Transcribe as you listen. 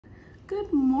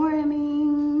Good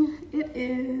morning. It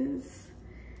is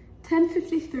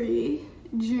 10:53,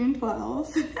 June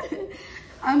 12th.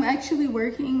 I'm actually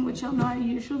working, which y'all know I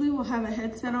usually will have a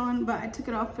headset on, but I took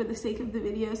it off for the sake of the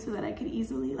video so that I could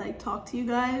easily like talk to you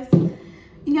guys.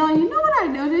 Y'all, you know what I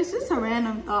noticed? Just a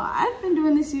random thought. I've been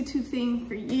doing this YouTube thing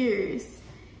for years,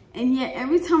 and yet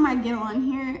every time I get on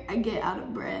here, I get out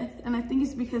of breath. And I think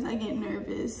it's because I get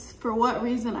nervous. For what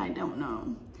reason, I don't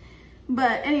know.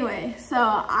 But anyway,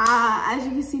 so as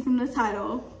you can see from the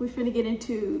title, we're finna get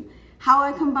into how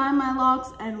I combine my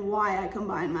locks and why I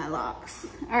combine my locks.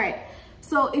 All right,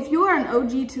 so if you are an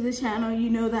OG to the channel, you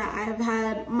know that I have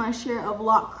had my share of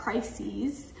lock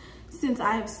crises since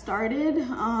I have started.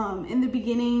 In the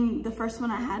beginning, the first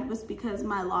one I had was because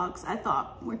my locks I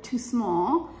thought were too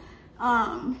small.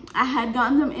 I had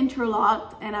gotten them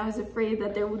interlocked and I was afraid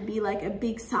that there would be like a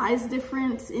big size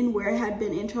difference in where it had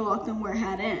been interlocked and where it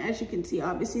hadn't. As you can see,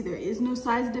 obviously there is no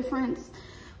size difference,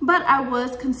 but I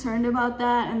was concerned about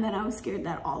that, and then I was scared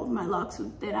that all of my locks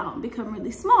would thin out and become really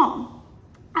small.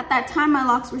 At that time, my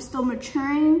locks were still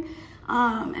maturing,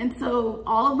 and so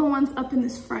all of the ones up in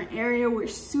this front area were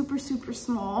super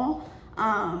small.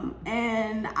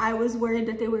 And I was worried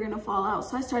that they were gonna fall out,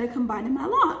 so I started combining my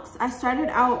locks. I started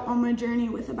out on my journey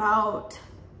with about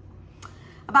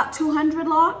 200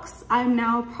 locks. I'm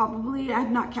now probably,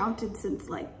 I've not counted since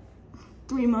like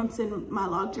 3 months in my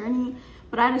lock journey,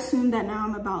 but I'd assume that now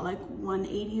I'm about like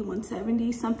 180,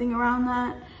 170, something around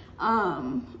that.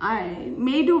 I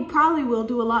probably will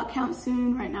do a lock count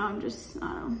soon. Right now I'm just,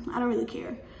 I don't really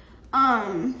care.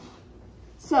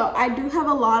 So I do have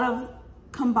a lot of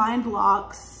combined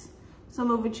locks,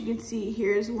 some of which you can see.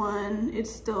 Here's one,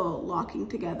 it's still locking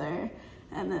together,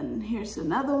 and then here's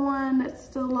another one that's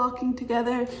still locking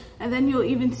together, and then you'll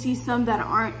even see some that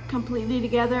aren't completely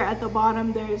together. At the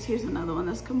bottom here's another one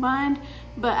that's combined,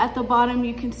 but at the bottom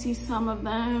you can see some of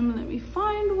them. Let me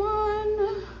find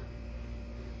one.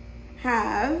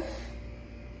 Have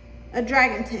a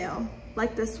dragon tail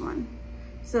like this one,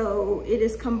 so it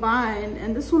is combined,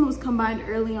 and this one was combined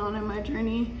early on in my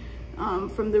journey,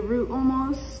 from the root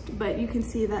almost, but you can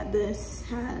see that this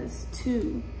has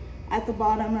two at the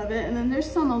bottom of it, and then there's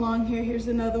some along here. Here's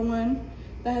another one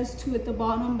that has two at the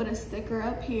bottom but a sticker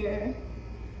up here.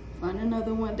 Find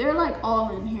another one. They're like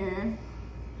all in here.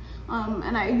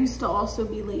 And I used to also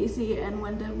be lazy, and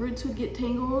when the roots would get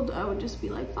tangled, I would just be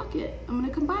like, fuck it, I'm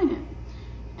gonna combine it.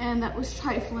 And that was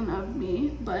trifling of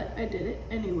me, but I did it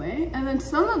anyway. And then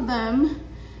some of them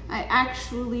I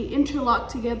actually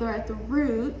interlocked together at the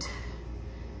root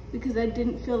because I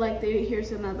didn't feel like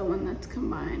here's another one that's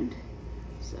combined.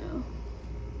 So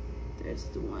there's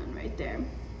the one right there.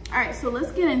 All right, so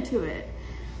let's get into it.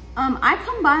 I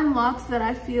combine locks that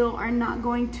I feel are not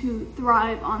going to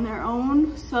thrive on their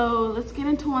own. So let's get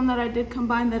into one that I did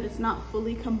combine that is not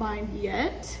fully combined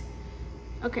yet.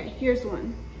 Okay, here's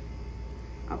one.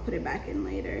 I'll put it back in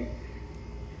later.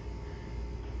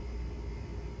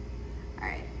 All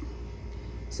right.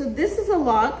 So this is a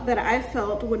lock that I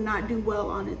felt would not do well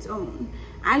on its own.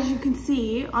 As you can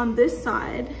see on this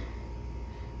side,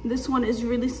 this one is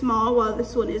really small while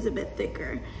this one is a bit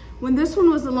thicker. When this one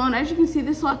was alone, as you can see,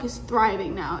 this lock is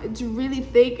thriving now. It's really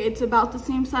thick. It's about the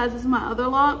same size as my other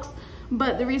locks,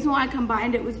 but the reason why I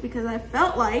combined it was because I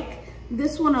felt like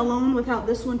this one alone, without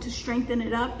this one to strengthen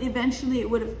it up, eventually it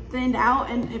would have thinned out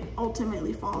and it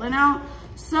ultimately fallen out.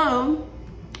 So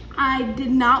I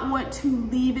did not want to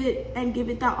leave it and give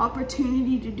it that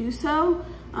opportunity to do so.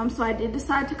 So I did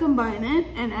decide to combine it.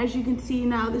 And as you can see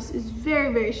now, this is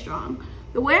very strong.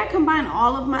 The way I combine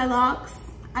all of my locks,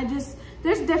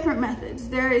 there's different methods.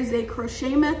 There is a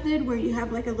crochet method where you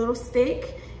have like a little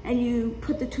stick and you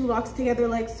put the two locks together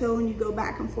like so, and you go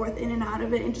back and forth in and out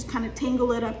of it and just kind of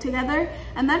tangle it up together.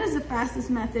 And that is the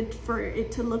fastest method for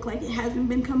it to look like it hasn't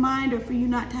been combined, or for you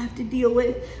not to have to deal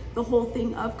with the whole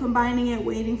thing of combining it,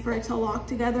 waiting for it to lock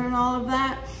together and all of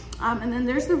that. And then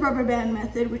there's the rubber band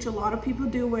method, which a lot of people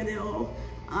do, where they'll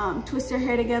twist their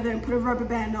hair together and put a rubber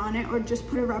band on it, or just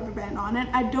put a rubber band on it.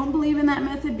 I don't believe in that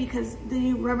method because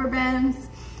the rubber bands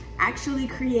actually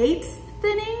creates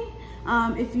thinning.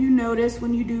 If you notice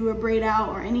when you do a braid out,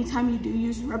 or anytime you do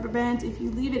use rubber bands, if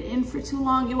you leave it in for too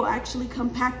long, it will actually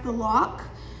compact the lock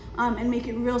and make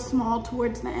it real small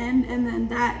towards the end, and then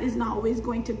that is not always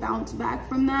going to bounce back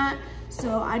from that.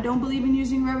 So I don't believe in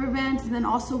using rubber bands. And then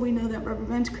also we know that rubber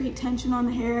bands create tension on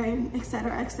the hair, and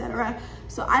etc.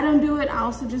 So I don't do it. I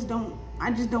also just don't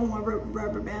want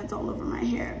rubber bands all over my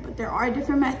hair. But there are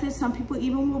different methods. Some people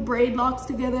even will braid locks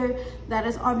together. That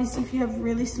is obviously if you have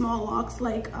really small locks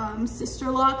like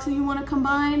sister locks and you want to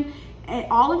combine. And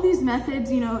all of these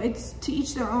methods, you know, it's to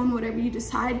each their own, whatever you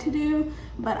decide to do,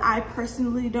 but I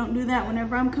personally don't do that.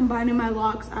 Whenever I'm combining my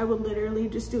locks, I would literally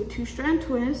just do a 2-strand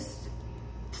twist,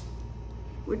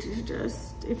 which is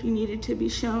just, if you need it to be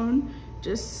shown,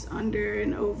 just under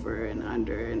and over and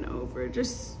under and over,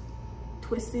 just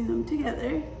twisting them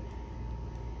together.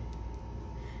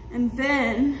 And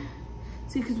then,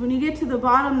 see, because when you get to the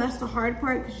bottom, that's the hard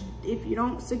part, because if you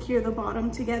don't secure the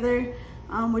bottom together,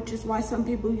 which is why some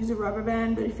people use a rubber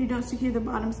band, but if you don't secure the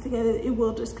bottoms together, it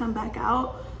will just come back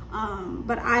out.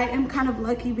 But I am kind of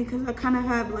lucky because I kind of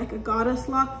have like a goddess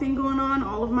lock thing going on.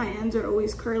 All of my ends are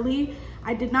always curly.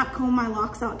 I did not comb my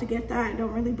locks out to get that. I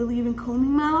don't really believe in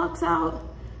combing my locks out.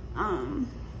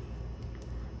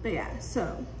 But yeah,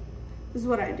 so this is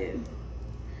what I do.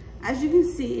 As you can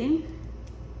see,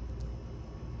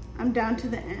 I'm down to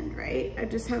the end, right? I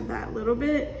just have that little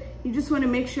bit. You just want to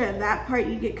make sure at that part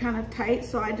you get kind of tight,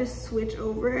 so I just switch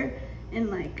over and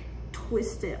like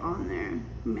twist it on there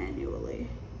manually.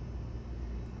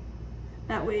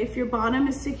 That way, if your bottom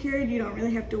is secured, you don't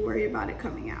really have to worry about it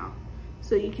coming out.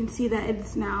 So you can see that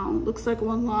it's now looks like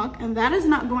one lock, and that is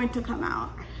not going to come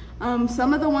out.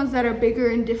 Some of the ones that are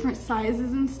bigger in different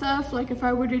sizes and stuff, like if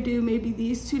I were to do maybe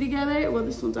these two together, well,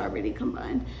 this one's already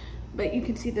combined, but you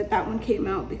can see that that one came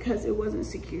out because it wasn't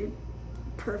secured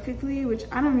perfectly, which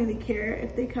I don't really care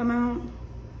if they come out.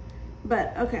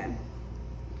 But okay,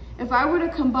 if I were to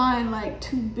combine like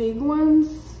 2 big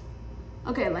ones,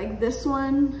 okay, like this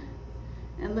one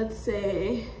and let's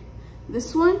say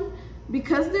this one,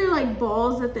 because they're like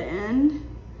balls at the end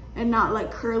and not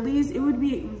like curlies, it would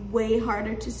be way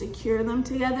harder to secure them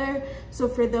together. So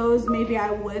for those, maybe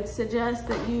I would suggest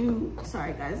that you,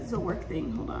 sorry guys, it's a work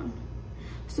thing, hold on.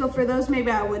 So for those,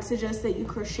 maybe I would suggest that you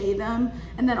crochet them.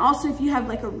 And then also if you have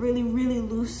like a really, really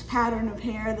loose pattern of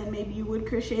hair, then maybe you would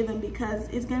crochet them because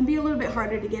it's gonna be a little bit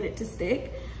harder to get it to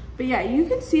stick. But yeah, you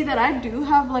can see that I do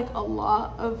have like a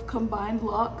lot of combined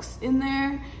locks in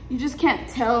there. You just can't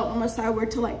tell unless I were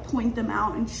to like point them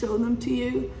out and show them to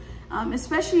you.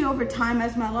 Especially over time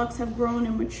as my locks have grown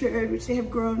and matured, which they have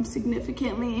grown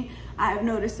significantly. I've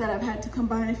noticed that I've had to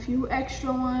combine a few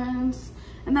extra ones.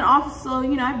 And then also,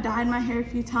 you know, I've dyed my hair a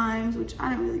few times, which I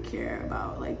don't really care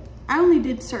about. Like, I only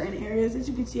did certain areas. As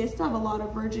you can see, I still have a lot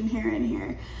of virgin hair in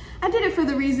here. I did it for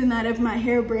the reason that if my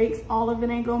hair breaks, all of it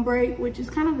ain't gonna break, which is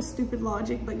kind of a stupid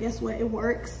logic, but guess what, it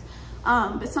works.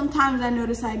 But sometimes I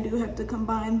notice I do have to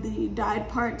combine the dyed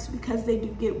parts because they do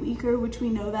get weaker, which we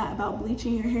know that about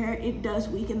bleaching your hair. It does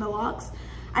weaken the locks.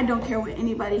 I don't care what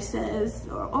anybody says,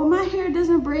 or, oh, my hair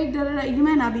doesn't break, da da da. You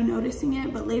might not be noticing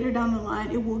it, but later down the line,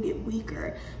 it will get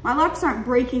weaker. My locks aren't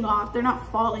breaking off, they're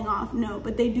not falling off, no,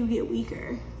 but they do get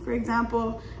weaker. For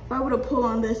example, if I were to pull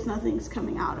on this, nothing's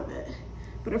coming out of it.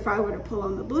 But if I were to pull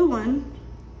on the blue one,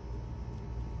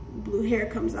 blue hair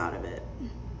comes out of it.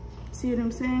 See what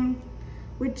I'm saying?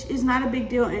 Which is not a big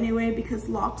deal anyway, because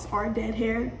locks are dead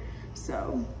hair,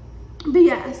 so. But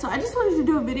yeah, so I just wanted to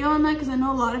do a video on that because I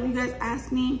know a lot of you guys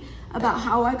ask me about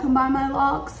how I combine my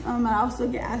locks. I also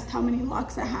get asked how many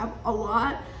locks I have, a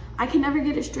lot. I can never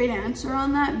get a straight answer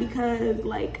on that because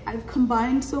like I've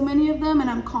combined so many of them and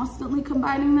I'm constantly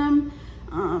combining them.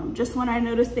 Just when I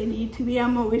notice they need to be,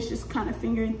 I'm always just kind of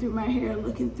fingering through my hair,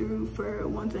 looking through for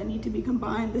ones that need to be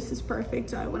combined. This is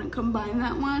perfect, so I wouldn't combine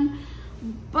that one.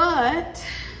 But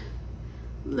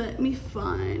let me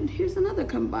find, here's another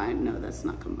combined. No, that's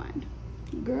not combined.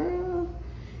 Girl,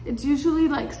 it's usually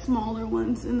like smaller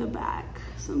ones in the back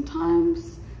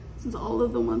sometimes, since all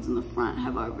of the ones in the front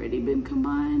have already been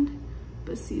combined.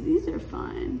 But see, these are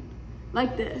fine.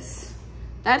 Like this,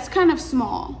 that's kind of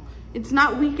small. It's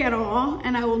not weak at all,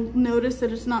 and I will notice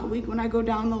that it's not weak when I go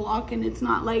down the lock, and it's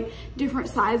not like different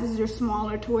sizes are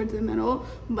smaller towards the middle.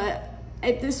 But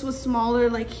if this was smaller,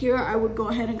 like here, I would go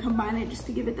ahead and combine it just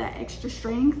to give it that extra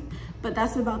strength. But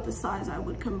that's about the size I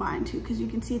would combine to, because you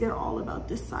can see they're all about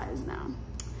this size now.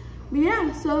 But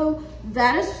yeah, so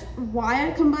that is why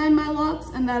I combine my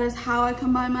locks, and that is how I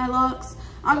combine my locks.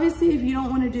 Obviously, if you don't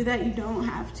want to do that, you don't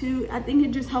have to. I think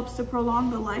it just helps to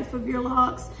prolong the life of your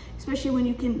locks, especially when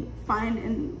you can find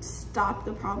and stop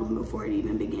the problem before it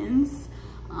even begins.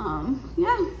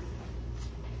 Yeah,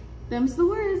 them's the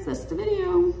words, that's the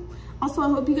video. Also, I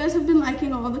hope you guys have been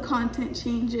liking all the content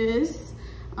changes.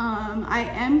 I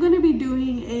am going to be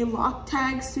doing a lock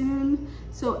tag soon,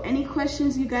 so any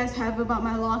questions you guys have about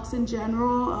my locks in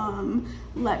general,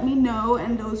 let me know,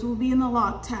 and those will be in the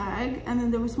lock tag. And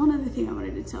then there was one other thing I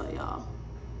wanted to tell y'all.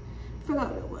 I forgot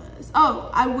what it was.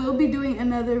 Oh, I will be doing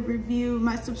another review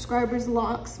my subscribers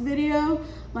locks video.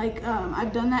 Like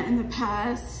I've done that in the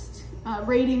past,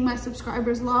 rating my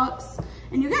subscribers locks.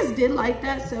 And you guys did like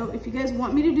that, so if you guys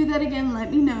want me to do that again,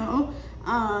 let me know.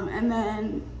 And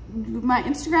then my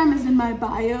Instagram is in my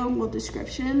bio, well,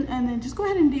 description, and then just go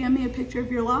ahead and DM me a picture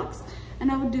of your locks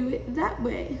and I will do it that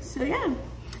way. So yeah,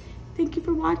 thank you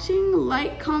for watching.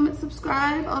 Like, comment,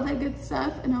 subscribe, all that good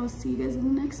stuff, and I will see you guys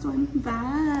in the next one.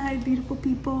 Bye, beautiful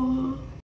people.